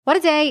What a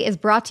Day is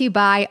brought to you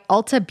by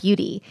Ulta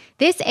Beauty.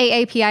 This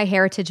AAPI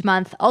Heritage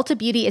Month, Ulta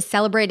Beauty is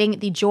celebrating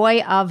the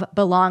joy of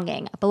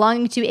belonging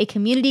to a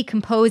community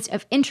composed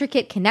of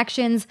intricate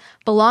connections,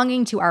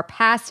 belonging to our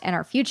past and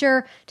our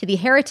future, to the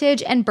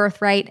heritage and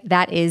birthright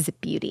that is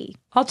beauty.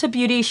 Ulta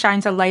Beauty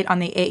shines a light on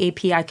the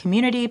AAPI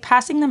community,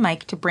 passing the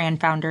mic to brand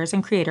founders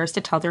and creators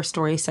to tell their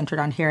stories centered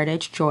on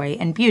heritage, joy,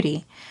 and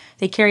beauty.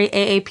 They carry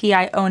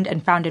AAPI-owned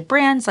and founded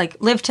brands like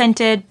Live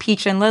Tinted,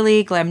 Peach and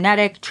Lily,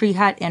 Glamnetic, Tree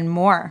Hut, and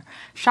more.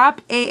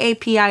 Shop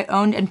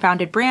AAPI-owned and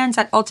founded brands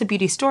at Ulta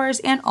Beauty stores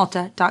and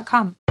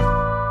Ulta.com.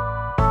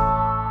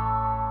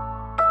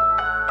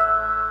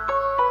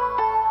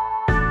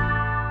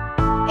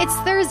 It's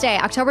Thursday,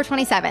 October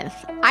 27th.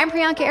 I'm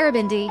Priyanka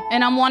Aribindi.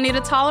 And I'm Juanita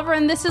Tolliver,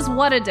 and this is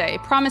What a Day,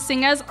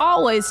 promising as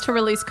always to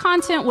release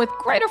content with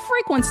greater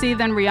frequency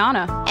than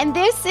Rihanna. And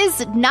this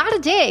is not a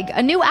dig.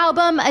 A new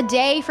album a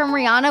day from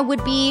Rihanna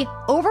would be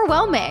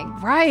overwhelming.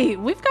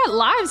 Right, we've got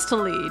lives to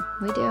lead.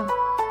 We do.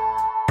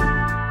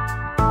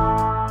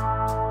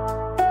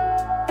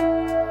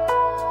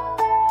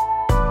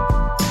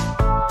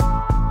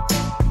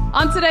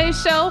 On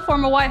today's show,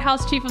 former White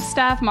House Chief of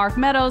Staff Mark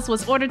Meadows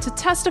was ordered to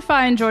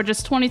testify in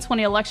Georgia's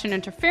 2020 election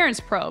interference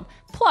probe.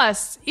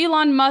 Plus,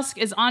 Elon Musk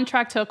is on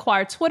track to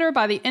acquire Twitter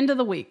by the end of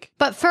the week.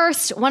 But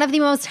first, one of the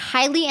most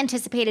highly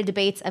anticipated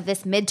debates of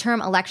this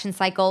midterm election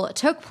cycle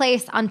took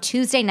place on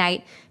Tuesday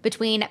night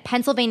between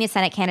Pennsylvania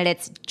Senate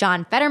candidates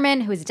John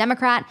Fetterman, who is a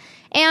Democrat,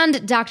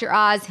 and Dr.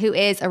 Oz, who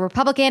is a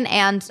Republican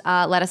and,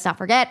 let us not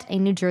forget, a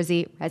New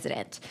Jersey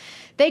resident.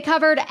 They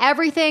covered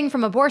everything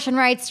from abortion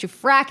rights to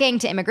fracking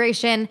to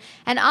immigration,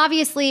 and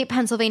obviously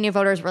Pennsylvania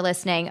voters were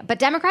listening. But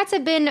Democrats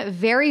have been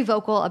very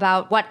vocal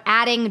about what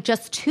adding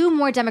just 2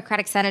 more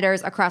Democratic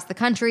senators across the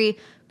country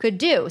could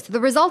do. So the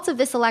results of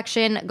this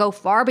election go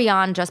far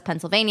beyond just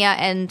Pennsylvania,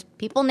 and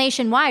people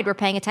nationwide were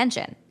paying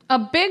attention. A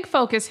big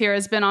focus here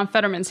has been on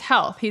Fetterman's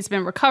health. He's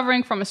been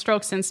recovering from a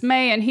stroke since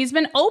May, and he's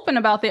been open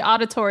about the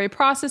auditory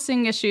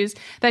processing issues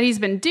that he's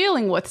been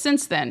dealing with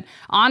since then.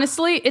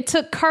 Honestly, it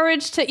took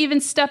courage to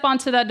even step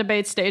onto that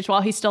debate stage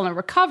while he's still in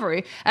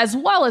recovery, as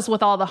well as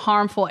with all the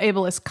harmful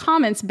ableist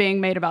comments being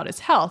made about his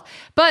health.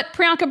 But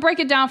Priyanka, break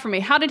it down for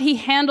me. How did he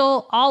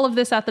handle all of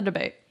this at the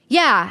debate?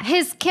 Yeah,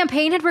 his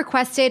campaign had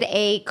requested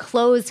a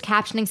closed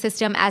captioning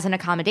system as an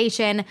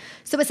accommodation.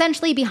 So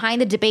essentially, behind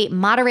the debate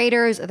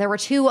moderators, there were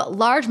 2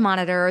 large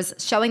monitors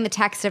showing the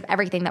text of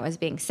everything that was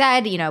being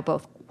said,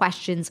 both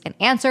questions and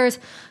answers,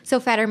 so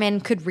Fetterman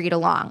could read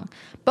along.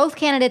 Both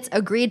candidates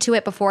agreed to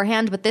it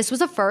beforehand, but this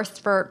was a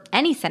first for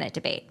any Senate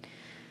debate.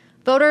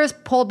 Voters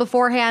polled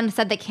beforehand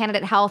said that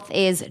candidate health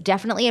is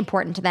definitely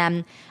important to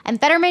them, and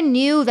Fetterman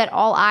knew that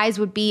all eyes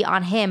would be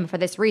on him for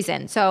this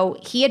reason, so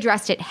he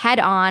addressed it head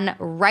on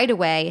right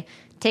away.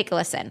 Take a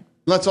listen.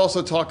 Let's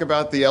also talk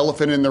about the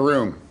elephant in the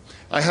room.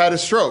 I had a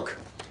stroke.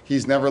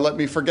 He's never let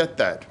me forget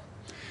that.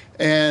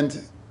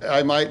 And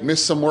I might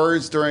miss some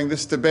words during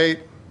this debate,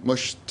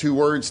 mush 2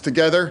 words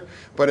together,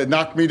 but it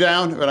knocked me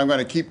down, but I'm going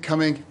to keep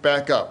coming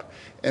back up.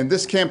 And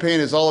this campaign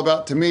is all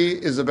about, to me,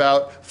 is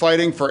about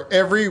fighting for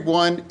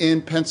everyone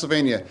in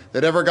Pennsylvania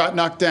that ever got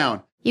knocked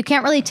down. You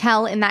can't really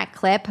tell in that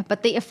clip,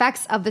 but the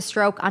effects of the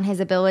stroke on his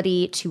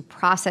ability to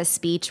process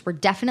speech were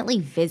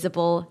definitely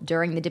visible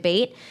during the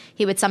debate.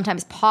 He would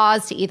sometimes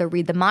pause to either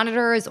read the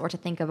monitors or to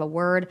think of a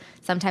word.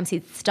 Sometimes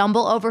he'd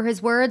stumble over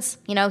his words.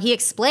 He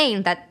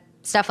explained that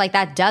stuff like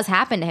that does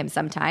happen to him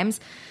sometimes.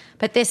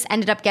 But this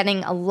ended up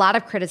getting a lot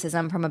of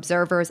criticism from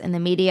observers in the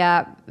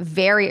media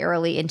very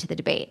early into the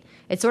debate.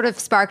 It sort of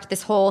sparked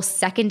this whole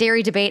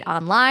secondary debate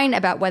online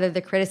about whether the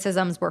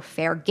criticisms were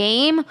fair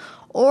game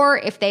or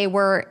if they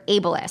were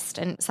ableist.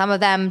 And some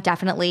of them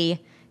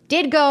definitely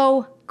did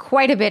go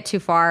quite a bit too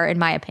far, in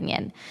my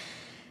opinion.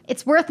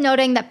 It's worth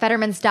noting that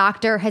Fetterman's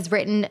doctor has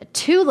written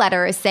 2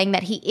 letters saying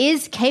that he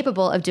is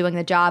capable of doing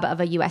the job of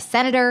a U.S.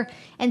 senator,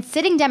 and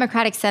sitting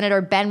Democratic Senator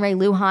Ben Ray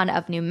Lujan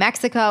of New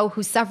Mexico,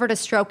 who suffered a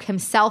stroke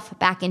himself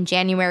back in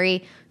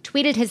January,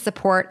 tweeted his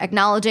support,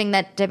 acknowledging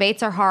that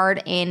debates are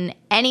hard in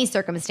any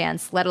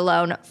circumstance, let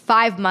alone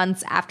 5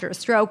 months after a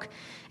stroke,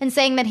 and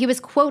saying that he was,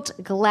 quote,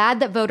 glad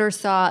that voters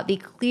saw the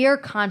clear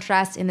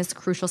contrast in this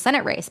crucial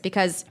Senate race,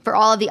 because for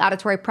all of the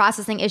auditory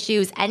processing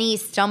issues, any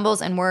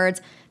stumbles and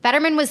words,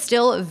 Fetterman was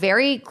still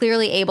very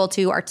clearly able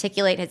to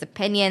articulate his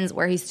opinions,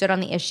 where he stood on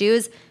the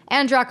issues,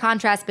 and draw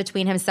contrast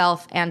between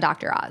himself and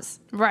Dr. Oz.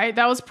 Right.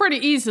 That was pretty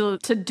easy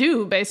to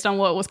do based on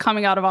what was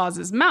coming out of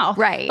Oz's mouth.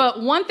 Right.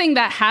 But one thing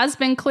that has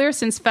been clear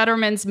since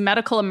Fetterman's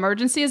medical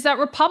emergency is that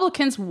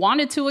Republicans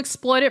wanted to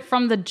exploit it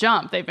from the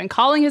jump. They've been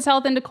calling his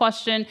health into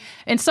question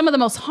in some of the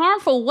most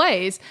harmful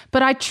ways.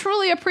 But I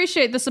truly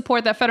appreciate the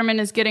support that Fetterman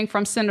is getting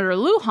from Senator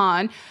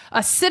Lujan,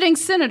 a sitting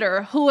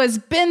senator who has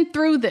been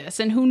through this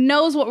and who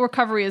knows what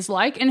recovery is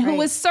like and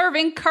who is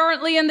serving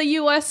currently in the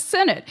U.S.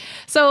 Senate.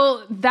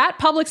 So that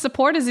public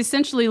support is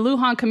essentially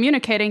Lujan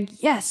communicating,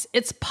 yes,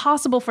 it's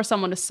possible for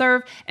someone to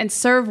serve and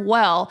serve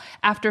well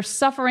after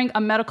suffering a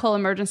medical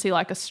emergency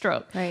like a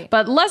stroke. Right.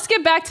 But let's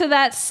get back to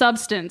that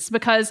substance,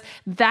 because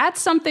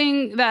that's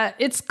something that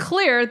it's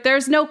clear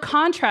there's no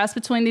contrast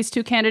between these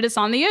two candidates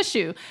on the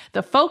issue.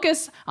 The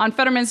focus on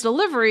Fetterman's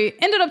delivery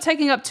ended up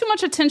taking up too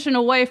much attention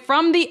away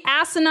from the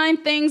asinine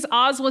things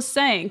Oz was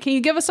saying. Can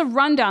you give us a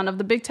rundown of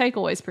the big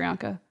takeaways,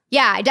 Priyanka?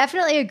 Yeah, I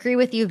definitely agree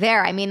with you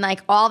there. I mean, like,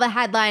 all the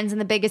headlines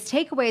and the biggest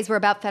takeaways were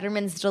about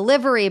Fetterman's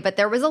delivery, but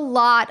there was a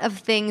lot of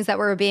things that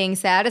were being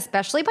said,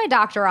 especially by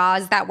Dr.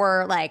 Oz, that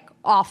were like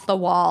off the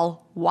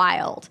wall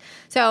wild.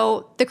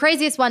 So the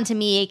craziest one to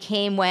me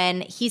came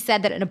when he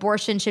said that an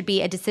abortion should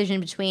be a decision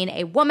between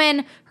a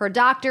woman, her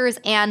doctors,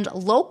 and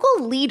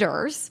local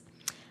leaders.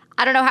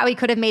 I don't know how he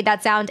could have made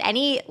that sound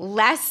any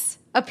less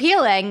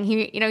appealing.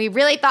 He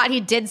really thought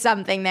he did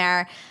something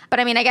there. But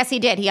I mean, I guess he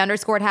did. He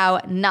underscored how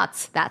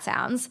nuts that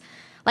sounds.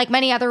 Like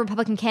many other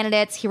Republican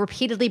candidates, he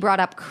repeatedly brought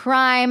up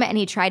crime, and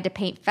he tried to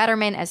paint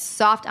Fetterman as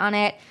soft on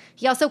it.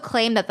 He also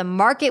claimed that the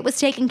market was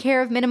taking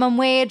care of minimum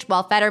wage,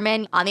 while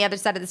Fetterman, on the other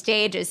side of the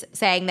stage, is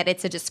saying that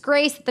it's a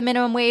disgrace that the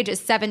minimum wage is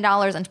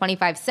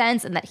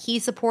 $7.25 and that he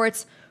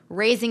supports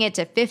raising it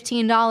to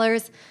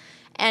 $15.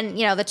 And,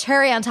 the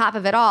cherry on top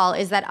of it all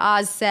is that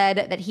Oz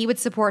said that he would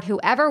support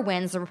whoever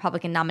wins the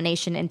Republican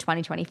nomination in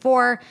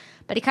 2024,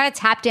 but he kind of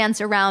tap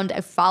danced around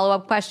a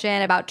follow-up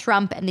question about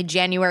Trump and the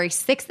January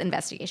 6th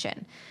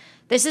investigation.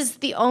 This is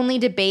the only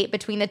debate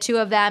between the two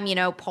of them.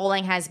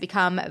 Polling has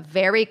become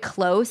very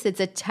close. It's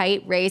a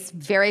tight race,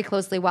 very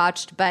closely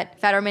watched, but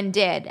Fetterman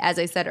did, as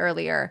I said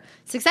earlier,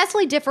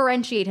 successfully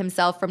differentiate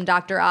himself from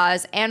Dr.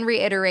 Oz and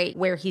reiterate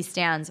where he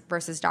stands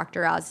versus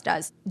Dr. Oz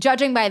does.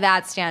 Judging by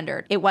that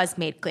standard, it was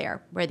made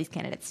clear where these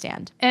candidates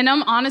stand. And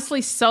I'm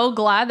honestly so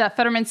glad that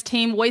Fetterman's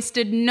team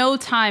wasted no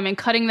time in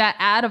cutting that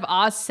ad of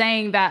Oz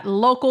saying that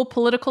local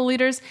political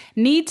leaders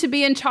need to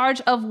be in charge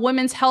of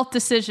women's health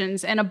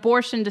decisions and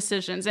abortion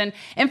decisions, and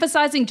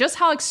emphasizing just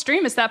how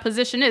extremist that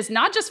position is,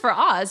 not just for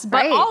Oz,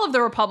 but all of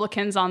the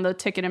Republicans on the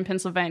ticket in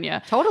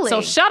Pennsylvania. Totally. So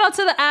shout out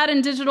to the ad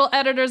and digital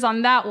editors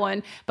on that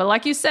one. But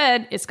like you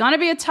said, it's going to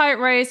be a tight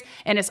race,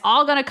 and it's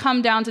all going to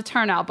come down to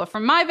turnout. But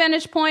from my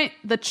vantage point,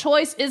 the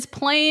choice is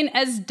plain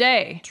as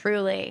day.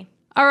 Truly.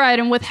 All right,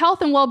 and with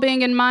health and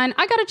well-being in mind,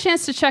 I got a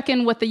chance to check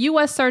in with the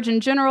U.S.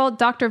 Surgeon General,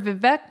 Dr.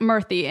 Vivek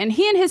Murthy, and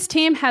he and his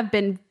team have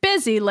been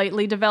busy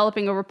lately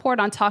developing a report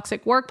on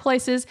toxic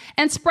workplaces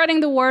and spreading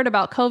the word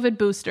about COVID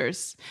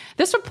boosters.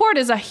 This report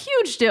is a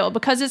huge deal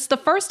because it's the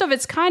first of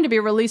its kind to be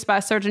released by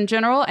a Surgeon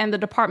General and the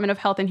Department of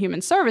Health and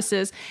Human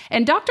Services,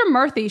 and Dr.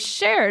 Murthy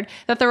shared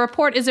that the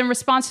report is in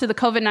response to the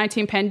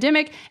COVID-19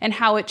 pandemic and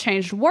how it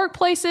changed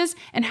workplaces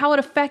and how it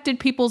affected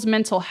people's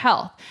mental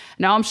health.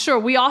 Now, I'm sure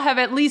we all have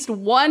at least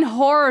one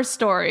horror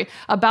story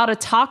about a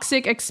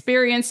toxic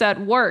experience at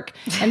work.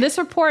 And this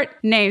report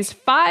names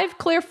 5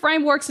 clear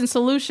frameworks and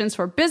solutions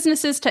for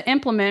businesses to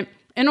implement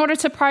in order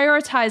to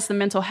prioritize the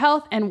mental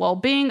health and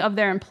well-being of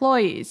their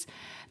employees.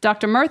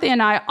 Dr. Murthy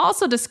and I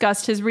also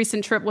discussed his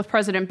recent trip with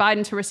President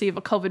Biden to receive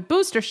a COVID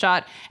booster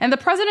shot and the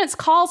president's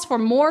calls for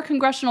more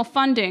congressional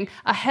funding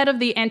ahead of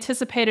the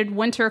anticipated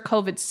winter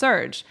COVID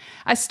surge.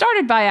 I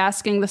started by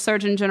asking the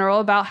Surgeon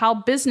General about how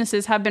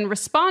businesses have been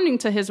responding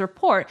to his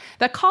report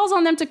that calls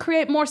on them to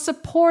create more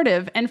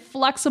supportive and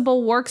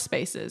flexible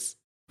workspaces.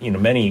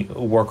 Many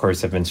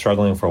workers have been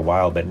struggling for a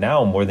while, but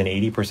now more than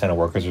 80% of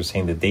workers are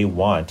saying that they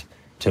want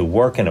to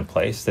work in a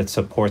place that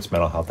supports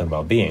mental health and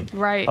well-being.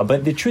 Right.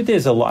 But the truth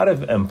is, a lot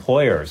of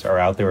employers are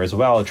out there as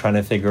well trying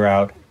to figure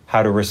out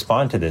how to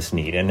respond to this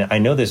need. And I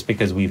know this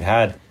because we've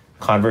had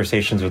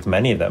conversations with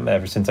many of them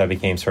ever since I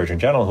became Surgeon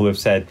General who have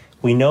said,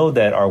 we know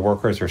that our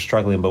workers are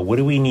struggling, but what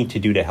do we need to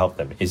do to help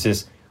them? Is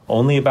this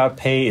only about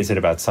pay? Is it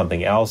about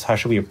something else? How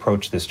should we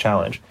approach this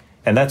challenge?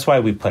 And that's why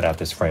we put out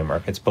this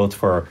framework. It's both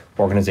for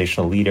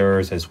organizational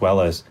leaders as well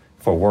as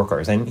for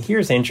workers. And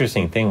here's the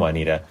interesting thing,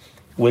 Juanita.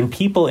 When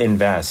people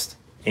invest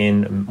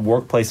in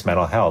workplace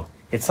mental health,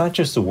 it's not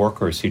just the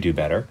workers who do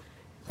better,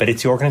 but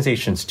it's the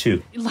organizations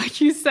too. Like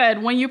you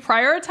said, when you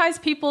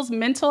prioritize people's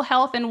mental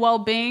health and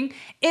well-being,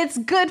 it's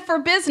good for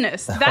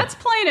business. That's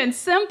plain and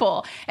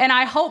simple. And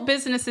I hope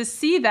businesses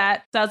see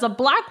that. As a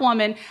Black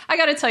woman, I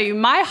got to tell you,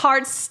 my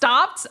heart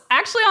stopped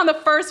actually on the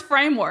first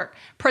framework,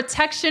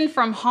 protection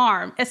from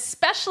harm,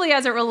 especially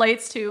as it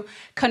relates to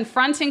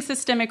confronting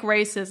systemic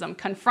racism,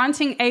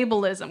 confronting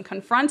ableism,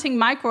 confronting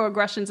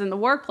microaggressions in the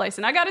workplace.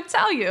 And I got to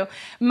tell you,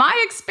 my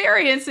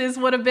experiences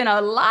would have been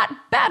a lot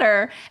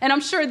better. And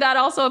I'm sure that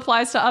also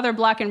applies to other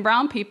Black and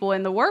brown people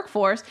in the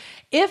workforce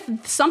if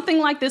something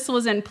like this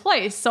was in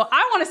place. So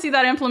I want to see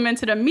that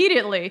implemented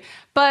immediately.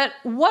 But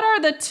what are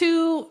the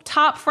 2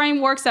 top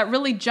frameworks that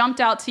really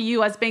jumped out to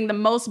you as being the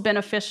most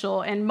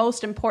beneficial and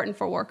most important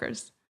for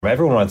workers?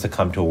 Everyone wants to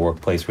come to a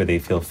workplace where they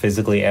feel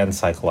physically and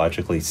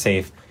psychologically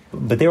safe.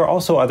 But there are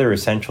also other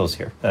essentials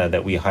here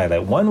that we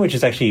highlight. One, which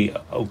is actually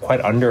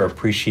quite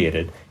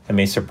underappreciated and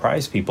may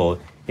surprise people,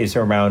 is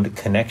around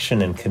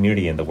connection and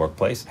community in the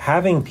workplace.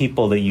 Having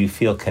people that you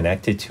feel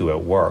connected to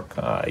at work,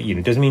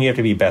 doesn't mean you have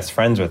to be best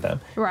friends with them,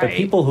 right. But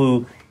people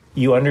who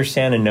you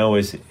understand and know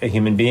as a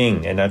human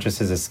being and not just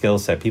as a skill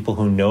set, people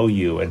who know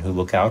you and who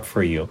look out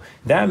for you.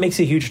 That makes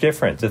a huge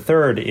difference. The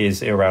third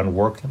is around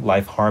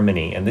work-life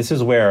harmony. And this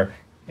is where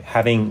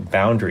having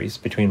boundaries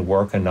between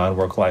work and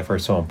non-work life are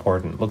so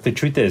important. Look, the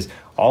truth is,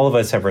 all of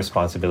us have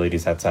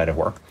responsibilities outside of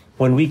work.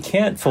 When we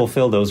can't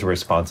fulfill those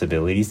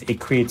responsibilities, it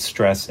creates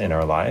stress in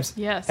our lives.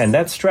 Yes. And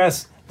that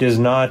stress does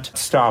not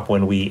stop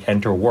when we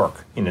enter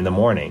work in the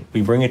morning.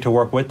 We bring it to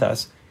work with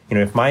us.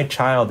 If my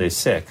child is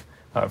sick,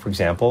 for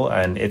example,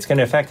 and it's going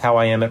to affect how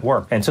I am at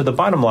work. And so the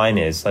bottom line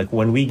is, like,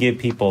 when we give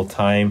people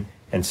time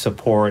and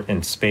support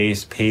and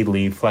space, paid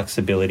leave,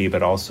 flexibility,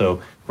 but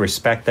also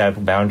respect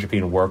that boundary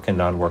between work and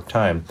non-work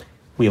time,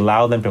 we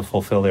allow them to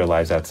fulfill their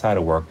lives outside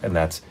of work, and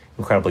that's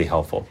incredibly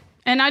helpful.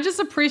 And I just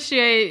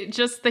appreciate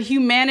just the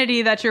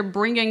humanity that you're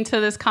bringing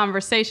to this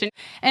conversation.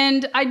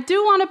 And I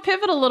do want to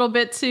pivot a little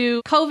bit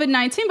to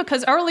COVID-19,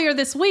 because earlier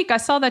this week, I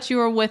saw that you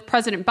were with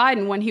President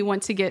Biden when he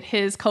went to get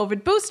his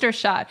COVID booster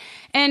shot.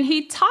 And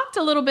he talked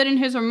a little bit in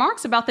his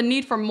remarks about the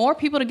need for more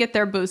people to get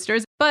their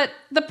boosters. But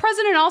the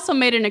president also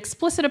made an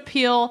explicit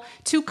appeal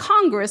to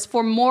Congress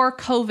for more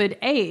COVID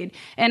aid.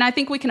 And I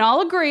think we can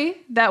all agree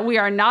that we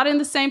are not in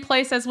the same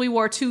place as we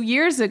were 2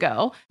 years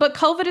ago. But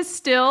COVID is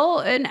still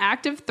an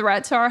active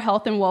threat to our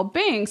health and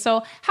well-being.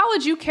 So how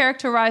would you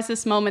characterize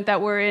this moment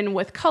that we're in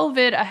with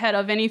COVID ahead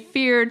of any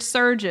feared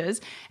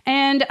surges,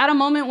 and at a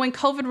moment when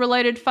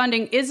COVID-related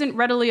funding isn't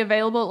readily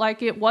available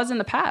like it was in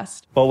the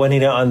past? Well,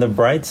 Juanita, on the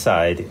bright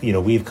side,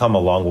 we've come a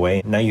long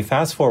way. Now you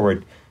fast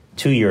forward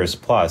 2 years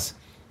plus,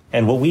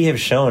 and what we have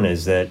shown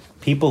is that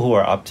people who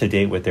are up to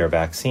date with their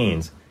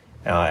vaccines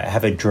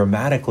have a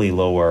dramatically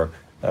lower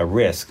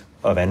risk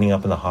of ending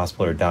up in the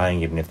hospital or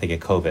dying even if they get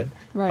COVID.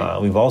 Right.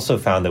 We've also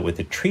found that with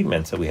the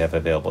treatments that we have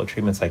available,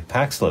 treatments like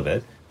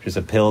Paxlovid, which is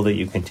a pill that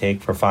you can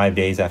take for 5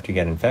 days after you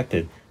get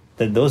infected,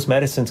 that those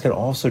medicines can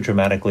also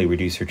dramatically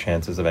reduce your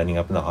chances of ending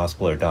up in the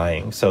hospital or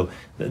dying. So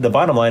the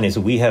bottom line is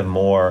we have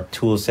more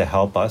tools to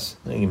help us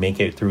make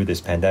it through this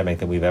pandemic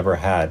than we've ever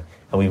had,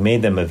 and we've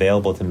made them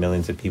available to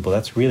millions of people.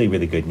 That's really,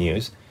 really good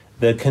news.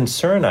 The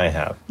concern I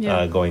have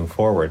going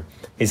forward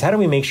is, how do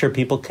we make sure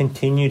people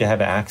continue to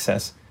have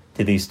access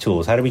to these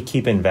tools? How do we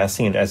keep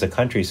investing in it as a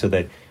country so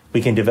that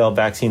we can develop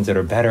vaccines that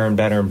are better and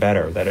better and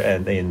better, that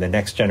are in the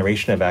next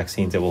generation of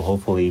vaccines that will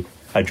hopefully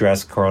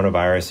address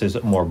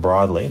coronaviruses more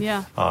broadly?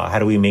 Yeah. How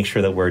do we make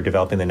sure that we're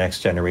developing the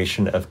next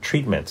generation of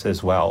treatments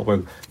as well?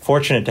 We're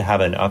fortunate to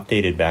have an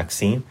updated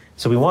vaccine,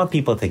 so we want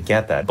people to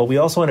get that. But we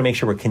also want to make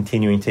sure we're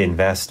continuing to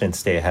invest and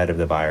stay ahead of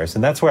the virus.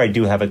 And that's where I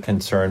do have a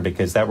concern,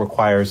 because that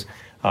requires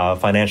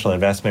financial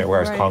investment,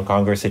 whereas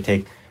Congress to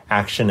take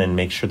action and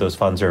make sure those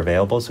funds are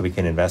available so we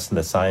can invest in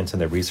the science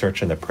and the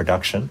research and the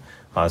production.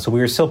 So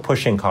we are still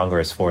pushing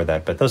Congress for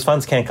that, but those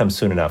funds can't come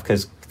soon enough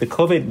because the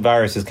COVID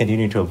virus is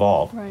continuing to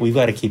evolve. Right. We've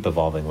got to keep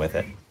evolving with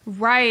it.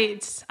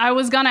 Right. I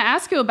was going to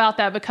ask you about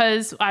that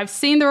because I've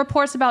seen the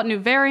reports about new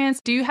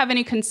variants. Do you have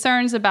any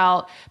concerns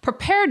about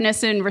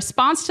preparedness in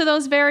response to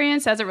those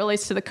variants as it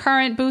relates to the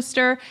current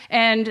booster?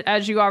 And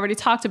as you already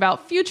talked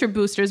about, future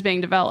boosters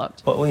being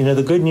developed? Well,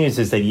 the good news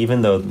is that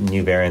even though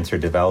new variants are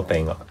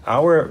developing,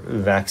 our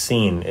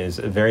vaccine is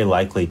very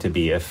likely to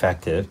be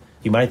effective.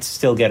 You might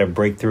still get a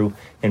breakthrough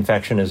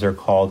infection, as they're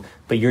called,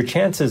 but your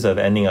chances of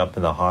ending up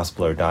in the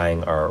hospital or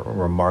dying are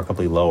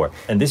remarkably lower.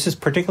 And this is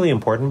particularly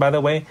important, by the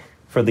way,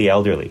 for the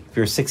elderly. If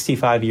you're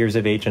 65 years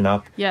of age and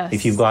up, yes.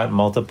 If you've got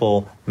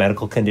multiple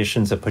medical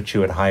conditions that put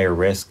you at higher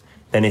risk,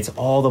 then it's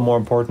all the more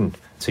important.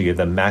 So you have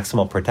the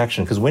maximal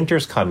protection, because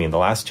winter's coming. The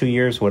last 2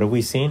 years, what have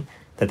we seen?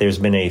 That there's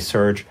been a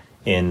surge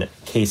in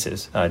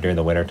cases during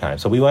the wintertime.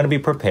 So we want to be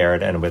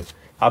prepared, and with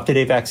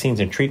up-to-date vaccines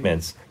and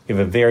treatments, you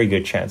have a very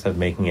good chance of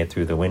making it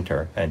through the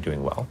winter and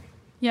doing well.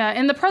 Yeah,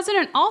 and the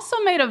president also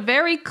made a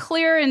very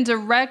clear and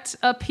direct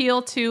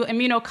appeal to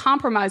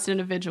immunocompromised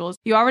individuals.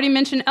 You already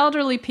mentioned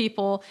elderly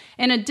people.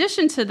 In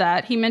addition to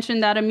that, he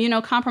mentioned that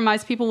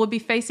immunocompromised people would be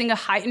facing a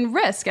heightened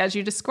risk, as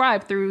you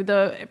described, through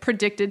the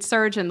predicted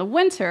surge in the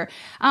winter.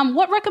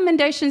 What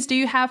recommendations do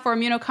you have for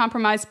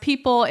immunocompromised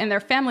people and their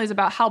families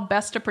about how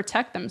best to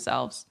protect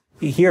themselves?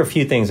 Here are a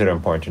few things that are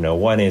important to know.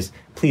 One is,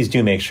 please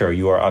do make sure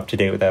you are up to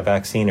date with that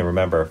vaccine. And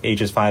remember,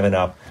 ages 5 and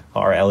up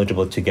are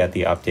eligible to get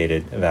the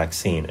updated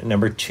vaccine.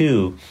 Number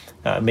two,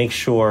 make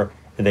sure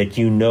that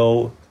you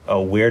know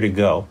where to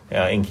go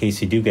in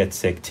case you do get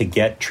sick to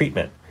get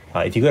treatment.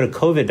 If you go to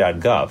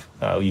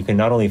covid.gov, you can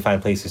not only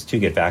find places to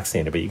get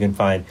vaccinated, but you can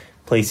find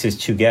places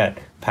to get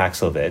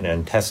Paxlovid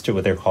and test to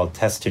what they're called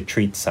test to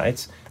treat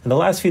sites. And the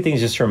last few things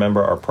just to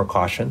remember are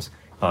precautions.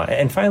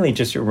 And finally,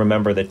 just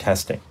remember that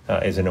testing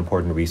is an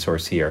important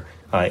resource here.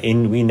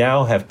 We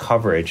now have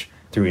coverage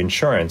through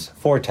insurance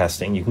for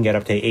testing. You can get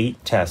up to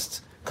 8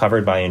 tests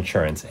covered by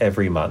insurance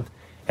every month.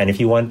 And if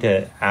you want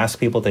to ask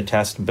people to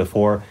test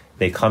before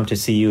they come to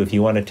see you, if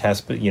you want to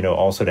test,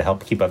 also to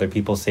help keep other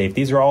people safe,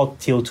 these are all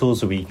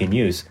tools that we can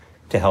use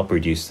to help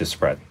reduce the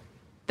spread.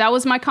 That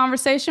was my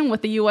conversation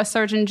with the U.S.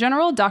 Surgeon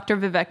General, Dr.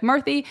 Vivek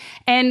Murthy,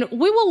 and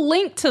we will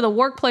link to the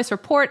workplace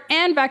report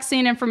and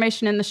vaccine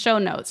information in the show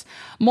notes.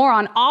 More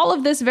on all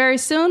of this very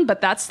soon, but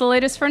that's the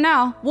latest for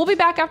now. We'll be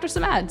back after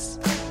some ads.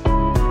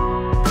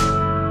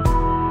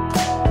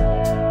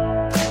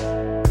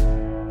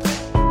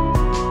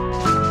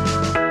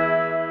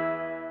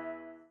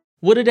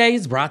 What A Day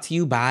is brought to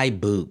you by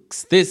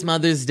Books. This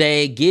Mother's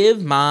Day,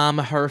 give mom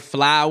her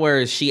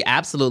flowers. She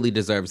absolutely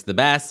deserves the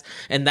best,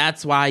 and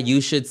that's why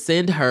you should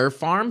send her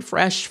farm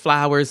fresh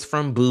flowers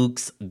from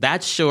Books.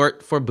 That's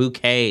short for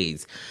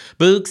bouquets.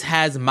 Books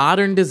has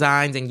modern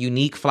designs and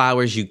unique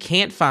flowers you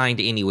can't find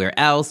anywhere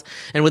else,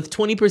 and with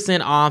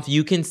 20% off,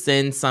 you can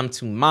send some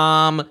to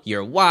mom,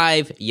 your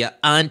wife, your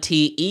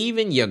auntie,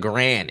 even your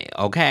granny,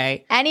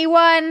 okay?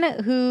 Anyone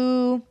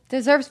who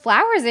deserves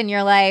flowers in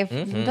your life.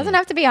 It doesn't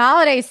have to be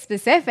holiday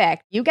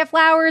specific. You get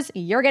flowers,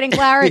 you're getting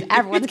flowers,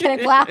 everyone's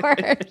getting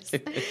flowers.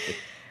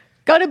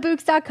 Go to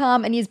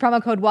Books.com and use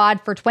promo code WAD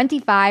for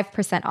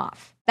 25%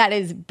 off. That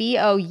is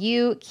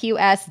BOUQS.com,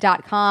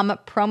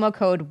 promo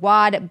code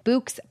WAD,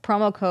 Books,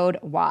 promo code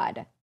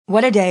WAD.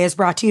 What a Day is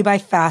brought to you by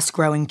Fast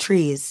Growing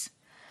Trees.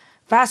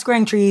 Fast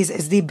Growing Trees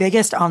is the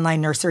biggest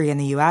online nursery in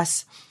the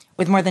U.S.,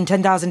 with more than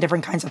 10,000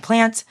 different kinds of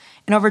plants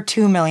and over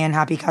 2 million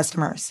happy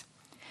customers.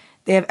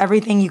 They have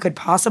everything you could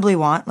possibly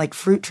want, like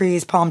fruit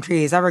trees, palm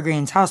trees,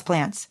 evergreens,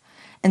 houseplants,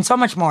 and so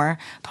much more.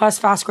 Plus,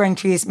 Fast Growing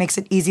Trees makes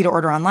it easy to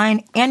order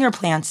online, and your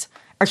plants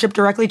are shipped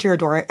directly to your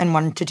door in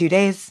 1 to 2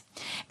 days.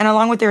 And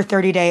along with their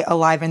 30-day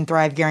Alive and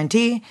Thrive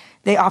guarantee,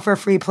 they offer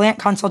free plant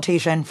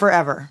consultation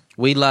forever.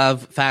 We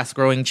love Fast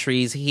Growing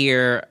Trees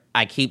here.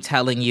 I keep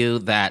telling you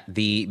that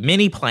the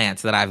mini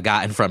plants that I've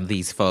gotten from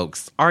these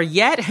folks are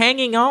yet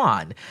hanging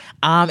on.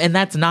 And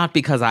that's not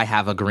because I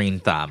have a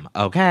green thumb,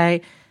 okay?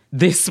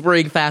 This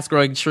spring, Fast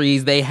Growing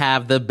Trees, they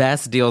have the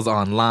best deals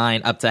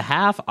online, up to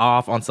half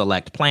off on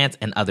select plants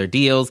and other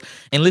deals.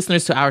 And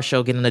listeners to our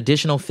show get an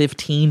additional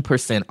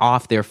 15%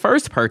 off their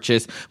first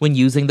purchase when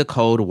using the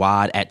code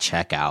WAD at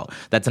checkout.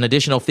 That's an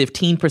additional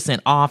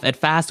 15% off at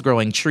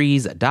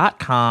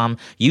fastgrowingtrees.com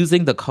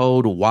using the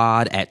code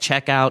WAD at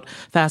checkout.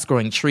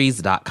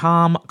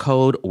 Fastgrowingtrees.com,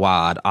 code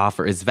WAD.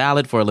 Offer is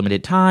valid for a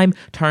limited time.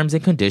 Terms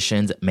and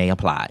conditions may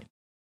apply.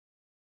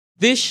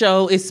 This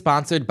show is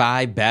sponsored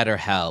by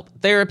BetterHelp.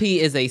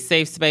 Therapy is a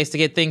safe space to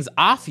get things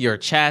off your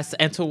chest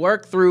and to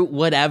work through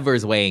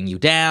whatever's weighing you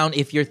down.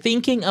 If you're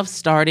thinking of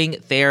starting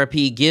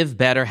therapy, give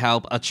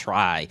BetterHelp a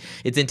try.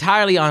 It's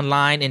entirely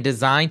online and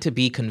designed to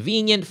be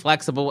convenient,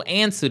 flexible,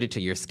 and suited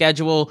to your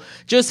schedule.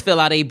 Just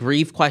fill out a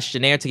brief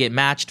questionnaire to get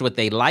matched with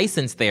a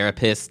licensed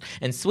therapist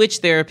and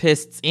switch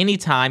therapists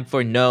anytime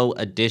for no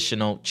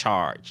additional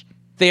charge.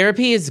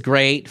 Therapy is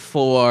great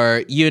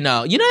for, you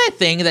know that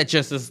thing that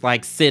just is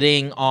like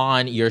sitting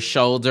on your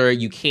shoulder,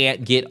 you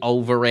can't get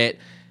over it,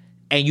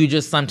 and you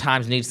just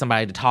sometimes need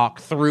somebody to talk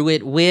through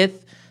it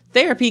with?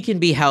 Therapy can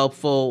be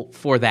helpful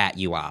for that,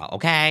 you all,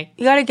 okay?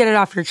 You got to get it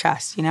off your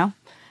chest, And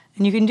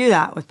you can do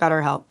that with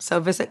BetterHelp. So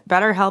visit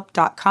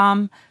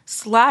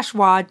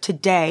betterhelp.com/WAD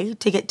today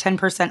to get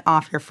 10%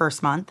 off your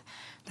first month.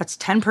 That's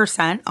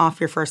 10% off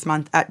your first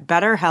month at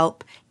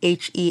BetterHelp,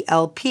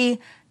 HELP.com/WAD.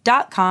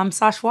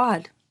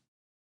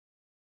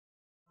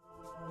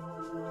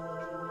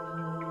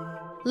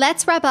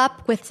 Let's wrap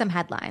up with some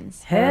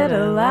headlines.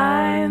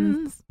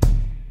 Headlines.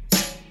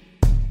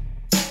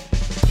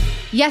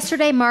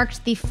 Yesterday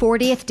marked the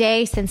 40th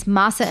day since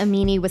Mahsa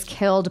Amini was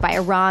killed by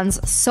Iran's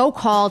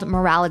so-called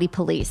morality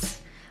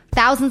police.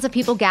 Thousands of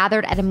people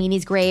gathered at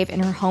Amini's grave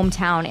in her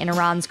hometown in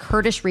Iran's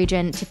Kurdish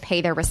region to pay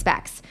their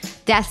respects.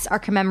 Deaths are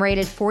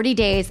commemorated 40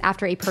 days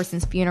after a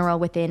person's funeral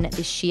within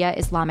the Shia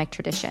Islamic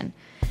tradition.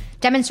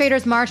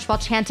 Demonstrators marched while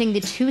chanting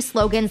the two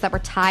slogans that were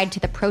tied to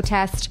the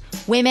protest: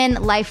 women,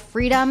 life,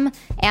 freedom,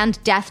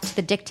 and death to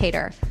the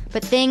dictator.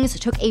 But things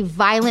took a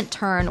violent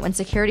turn when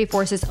security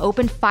forces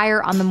opened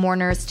fire on the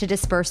mourners to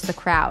disperse the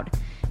crowd.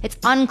 It's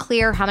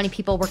unclear how many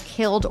people were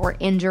killed or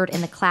injured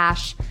in the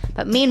clash,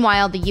 but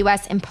meanwhile, the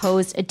U.S.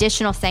 imposed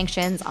additional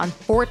sanctions on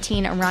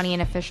 14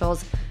 Iranian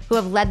officials who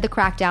have led the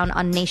crackdown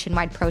on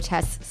nationwide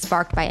protests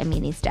sparked by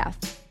Amini's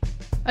death.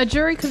 A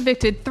jury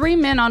convicted 3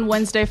 men on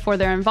Wednesday for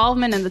their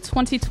involvement in the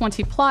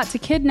 2020 plot to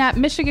kidnap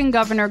Michigan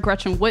Governor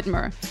Gretchen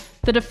Whitmer.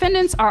 The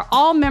defendants are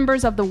all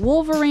members of the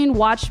Wolverine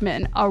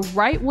Watchmen, a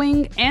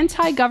right-wing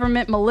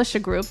anti-government militia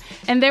group,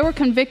 and they were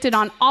convicted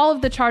on all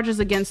of the charges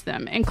against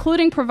them,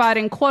 including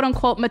providing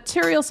quote-unquote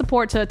material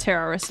support to a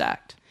terrorist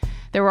act.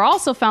 They were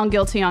also found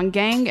guilty on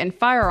gang and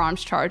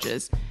firearms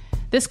charges.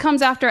 This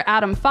comes after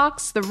Adam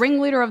Fox, the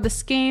ringleader of the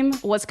scheme,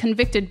 was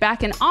convicted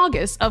back in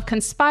August of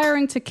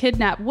conspiring to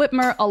kidnap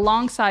Whitmer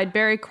alongside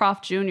Barry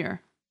Croft Jr.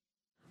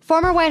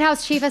 Former White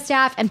House Chief of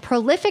Staff and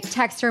prolific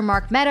texter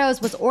Mark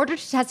Meadows was ordered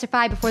to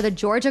testify before the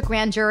Georgia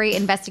grand jury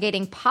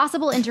investigating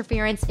possible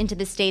interference into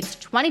the state's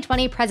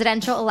 2020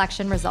 presidential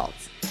election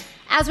results.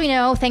 As we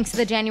know, thanks to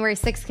the January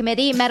 6th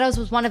committee, Meadows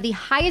was one of the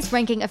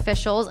highest-ranking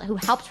officials who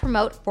helped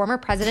promote former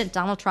President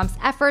Donald Trump's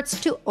efforts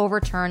to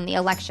overturn the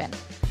election.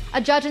 A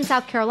judge in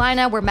South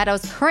Carolina, where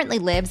Meadows currently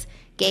lives,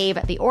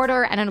 gave the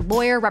order, and a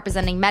lawyer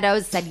representing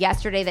Meadows said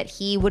yesterday that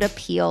he would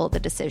appeal the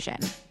decision.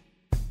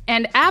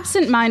 And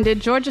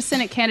absent-minded Georgia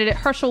Senate candidate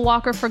Herschel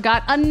Walker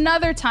forgot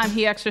another time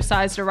he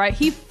exercised a right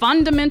he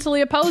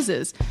fundamentally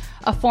opposes.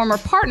 A former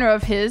partner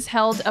of his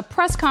held a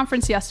press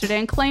conference yesterday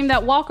and claimed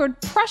that Walker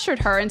pressured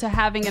her into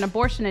having an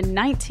abortion in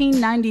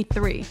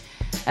 1993.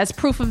 As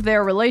proof of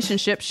their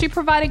relationship, she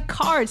provided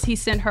cards he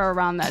sent her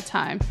around that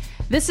time.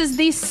 This is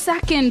the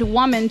second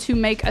woman to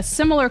make a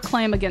similar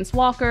claim against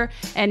Walker,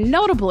 and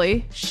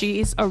notably,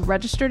 she's a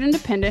registered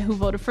independent who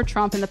voted for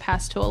Trump in the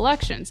past 2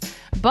 elections.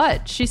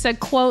 But she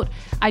said, quote,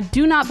 "I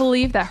do not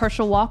believe that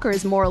Herschel Walker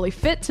is morally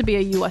fit to be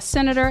a U.S.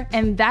 senator,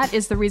 and that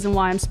is the reason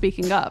why I'm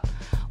speaking up."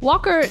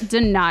 Walker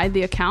denied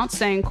the account,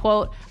 saying,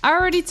 quote, "I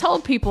already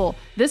told people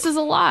this is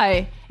a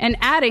lie," and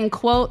adding,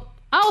 quote,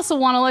 "I also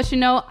want to let you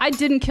know I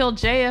didn't kill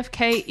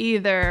JFK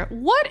either."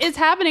 What is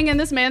happening in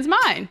this man's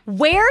mind?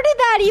 Where did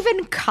that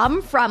even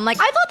come from? Like,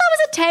 I thought that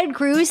was a Ted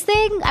Cruz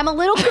thing. I'm a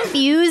little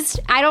confused.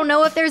 I don't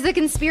know if there's a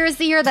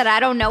conspiracy here that I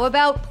don't know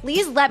about.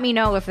 Please let me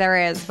know if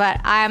there is, but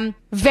I'm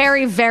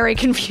very, very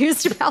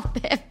confused about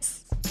this.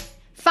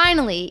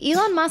 Finally,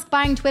 Elon Musk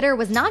buying Twitter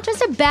was not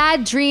just a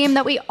bad dream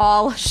that we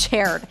all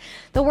shared.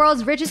 The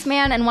world's richest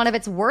man and one of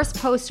its worst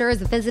posters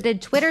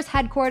visited Twitter's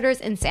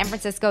headquarters in San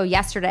Francisco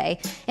yesterday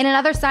in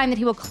another sign that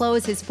he will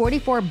close his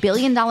 $44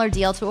 billion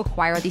deal to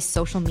acquire the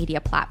social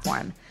media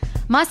platform.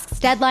 Musk's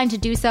deadline to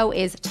do so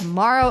is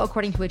tomorrow,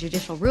 according to a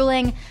judicial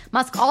ruling.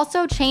 Musk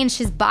also changed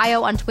his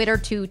bio on Twitter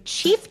to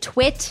Chief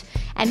Twit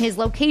and his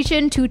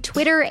location to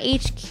Twitter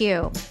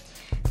HQ.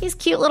 These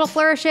cute little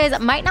flourishes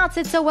might not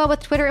sit so well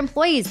with Twitter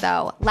employees,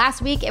 though.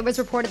 Last week, it was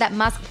reported that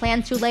Musk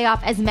plans to lay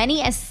off as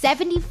many as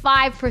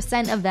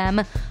 75% of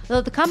them,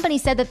 though the company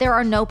said that there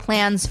are no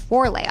plans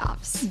for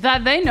layoffs.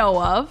 That they know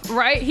of,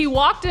 right? He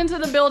walked into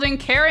the building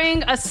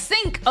carrying a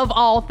sink of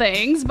all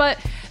things, but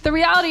the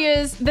reality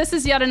is this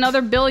is yet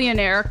another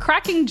billionaire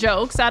cracking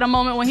jokes at a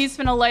moment when he's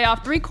going to lay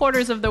off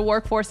 3/4 of the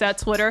workforce at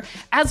Twitter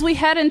as we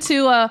head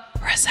into a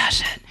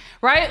recession,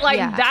 right?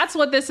 Like, That's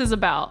what this is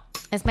about.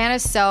 This man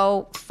is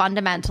so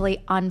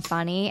fundamentally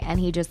unfunny, and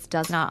he just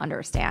does not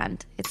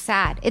understand. It's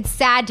sad. It's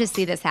sad to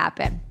see this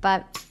happen,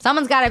 but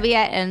someone's got to be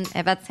it, and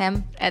if it's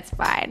him, it's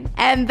fine.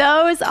 And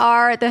those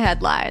are the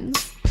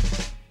headlines.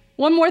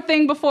 One more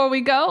thing before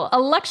we go.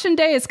 Election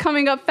day is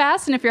coming up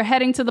fast, and if you're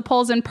heading to the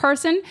polls in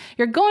person,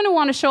 you're going to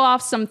want to show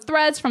off some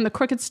threads from the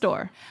Crooked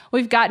store.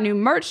 We've got new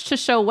merch to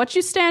show what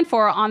you stand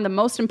for on the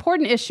most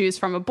important issues,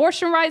 from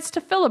abortion rights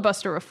to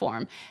filibuster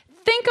reform.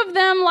 Think of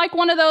them like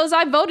one of those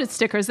I voted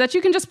stickers that you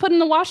can just put in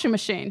the washing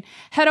machine.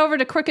 Head over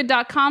to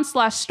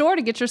crooked.com/store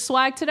to get your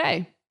swag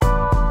today.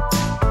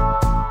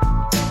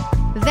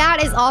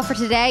 That is all for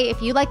today.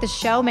 If you like the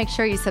show, make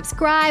sure you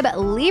subscribe,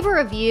 leave a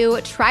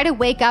review, try to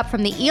wake up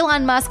from the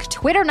Elon Musk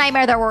Twitter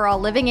nightmare that we're all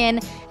living in,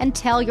 and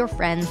tell your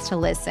friends to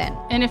listen.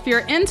 And if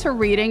you're into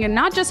reading and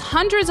not just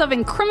hundreds of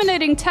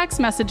incriminating text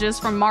messages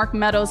from Mark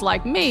Meadows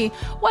like me,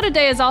 What a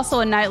Day is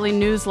also a nightly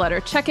newsletter.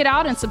 Check it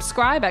out and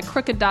subscribe at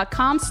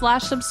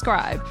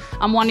crooked.com/subscribe.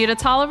 I'm Juanita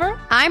Tolliver.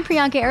 I'm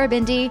Priyanka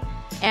Arabindi.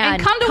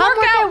 And come work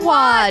at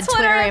WAD,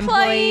 Twitter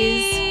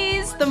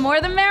employees. The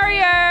more the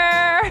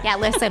merrier. Yeah,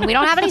 listen, we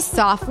don't have any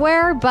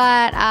software,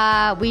 but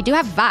we do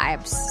have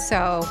vibes.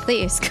 So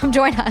please come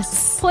join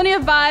us. Plenty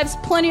of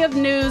vibes, plenty of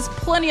news,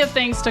 plenty of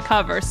things to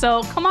cover.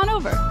 So come on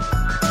over.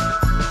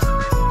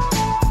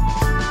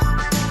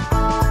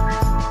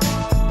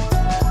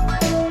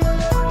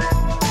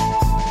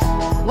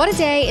 What a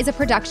Day is a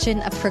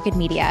production of Crooked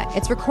Media.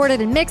 It's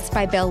recorded and mixed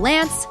by Bill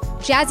Lance.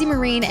 Jazzy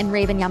Marine and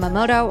Raven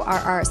Yamamoto are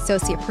our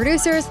associate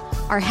producers.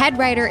 Our head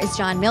writer is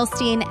John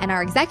Milstein, and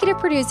our executive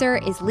producer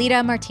is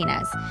Lita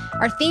Martinez.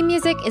 Our theme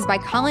music is by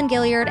Colin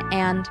Gilliard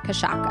and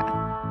Kashaka.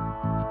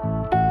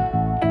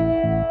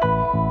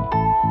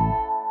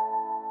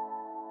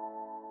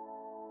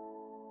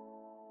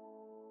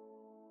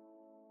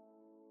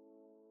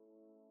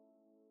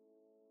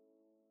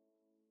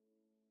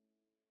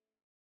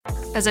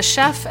 As a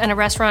chef and a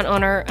restaurant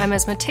owner, I'm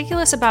as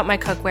meticulous about my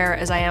cookware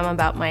as I am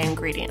about my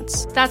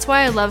ingredients. That's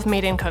why I love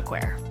Made in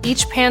Cookware.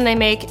 Each pan they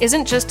make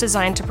isn't just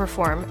designed to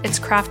perform, it's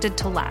crafted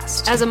to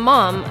last. As a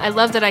mom, I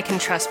love that I can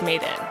trust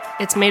Made In.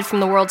 It's made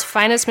from the world's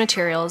finest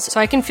materials, so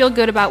I can feel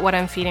good about what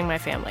I'm feeding my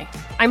family.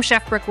 I'm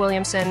Chef Brooke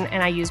Williamson,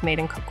 and I use Made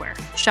in Cookware.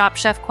 Shop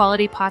chef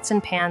quality pots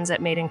and pans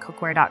at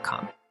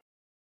madeincookware.com.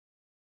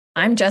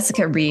 I'm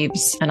Jessica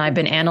Reeves, and I've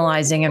been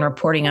analyzing and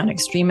reporting on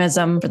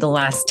extremism for the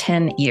last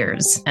 10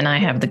 years, and I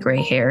have the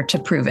gray hair to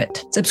prove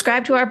it.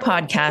 Subscribe to our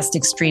podcast,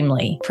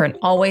 Extremely, for an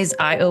always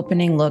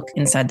eye-opening look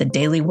inside the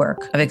daily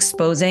work of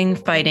exposing,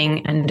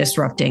 fighting, and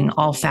disrupting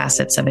all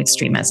facets of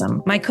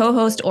extremism. My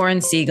co-host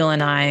Oren Siegel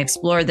and I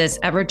explore this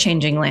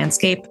ever-changing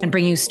landscape and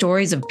bring you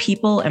stories of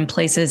people and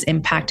places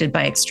impacted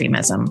by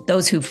extremism,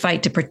 those who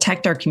fight to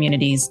protect our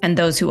communities, and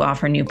those who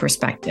offer new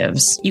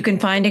perspectives. You can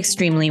find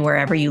Extremely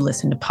wherever you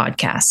listen to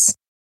podcasts.